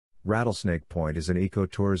Rattlesnakepoint is an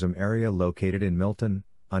ecotourism area located in Milton,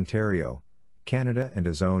 Ontario, Canada and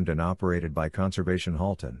is owned and operated by Conservation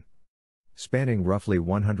Halton. Spanning roughly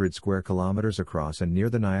 100 square kilometers across and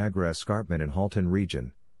near the Niagara Escarpment in Halton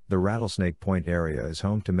region, the Rattlesnakepoint area is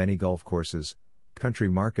home to many golf courses, country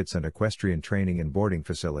markets and equestrian training and boarding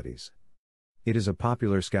facilities. It is a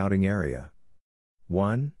popular scouting area.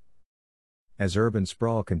 1. As urban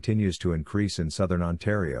sprawl continues to increase in southern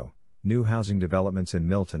Ontario, new housing developments in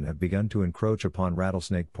Milton have begun to encroach upon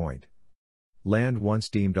Rattlesnakepoint. Land once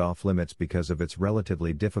deemed off-limits because of its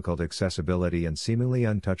relatively difficult accessibility and seemingly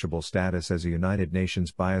untouchable status as a United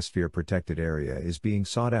Nations Biosphere Protected Area is being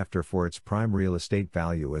sought after for its prime real estate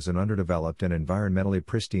value as an underdeveloped and environmentally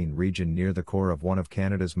pristine region near the core of one of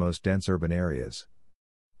Canada's most dense urban areas.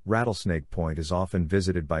 Rattlesnakepoint is often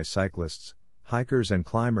visited by cyclists, hikers and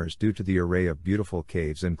climbers due to the array of beautiful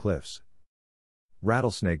caves and cliffs.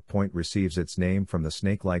 Rattlesnakepoint receives its name from the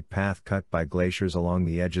snake-like path cut by glaciers along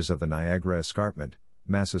the edges of the Niagara Escarpment,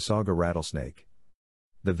 Massasauga rattlesnake.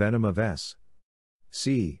 The venom of S.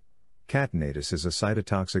 C. catanatus is a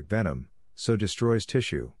cytotoxic venom, so destroys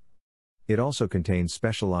tissue. It also contains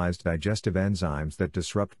specialized digestive enzymes that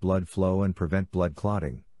disrupt blood flow and prevent blood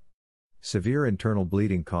clotting. Severe internal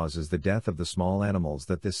bleeding causes the death of the small animals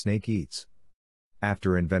that this snake eats.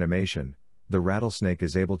 After envenomation, the rattlesnake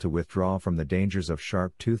is able to withdraw from the dangers of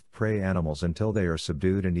sharp-toothed prey animals until they are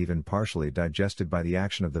subdued and even partially digested by the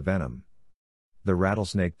action of the venom. The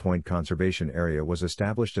Rattlesnakepoint Conservation Area was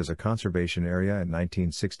established as a conservation area in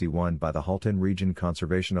 1961 by the Halton Region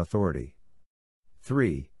Conservation Authority.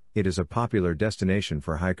 3. It is a popular destination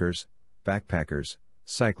for hikers, backpackers,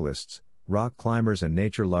 cyclists, rock climbers and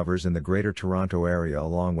nature lovers in the Greater Toronto Area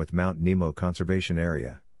along with Mount Nemo Conservation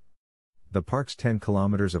Area. The park's 10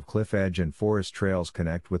 kilometers of cliff edge and forest trails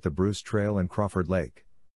connect with the Bruce Trail and Crawford Lake.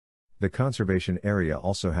 The conservation area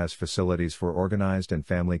also has facilities for organized and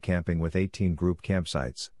family camping with 18 group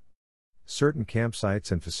campsites. Certain campsites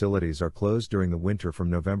and facilities are closed during the winter from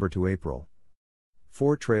November to April.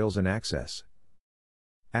 4 trails and access.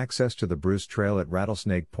 Access to the Bruce Trail at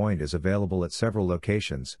Rattlesnakepoint is available at several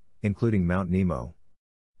locations, including Mount Nemo.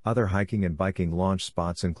 Other hiking and biking launch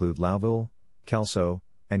spots include Louville, Kelso,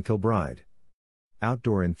 and Kilbride.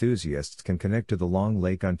 Outdoor enthusiasts can connect to the Long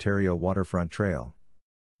Lake Ontario Waterfront Trail.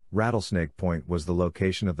 Rattlesnakepoint was the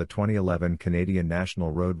location of the 2011 Canadian National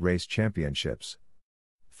Road Race Championships.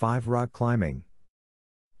 5. Rock climbing.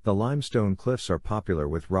 The limestone cliffs are popular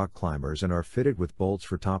with rock climbers and are fitted with bolts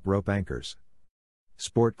for top rope anchors.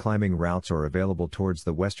 Sport climbing routes are available towards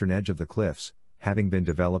the western edge of the cliffs, having been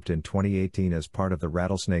developed in 2018 as part of the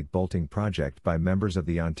Rattlesnake Bolting Project by members of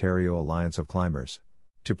the Ontario Alliance of Climbers.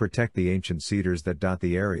 To protect the ancient cedars that dot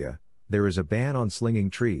the area, there is a ban on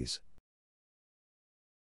slinging trees.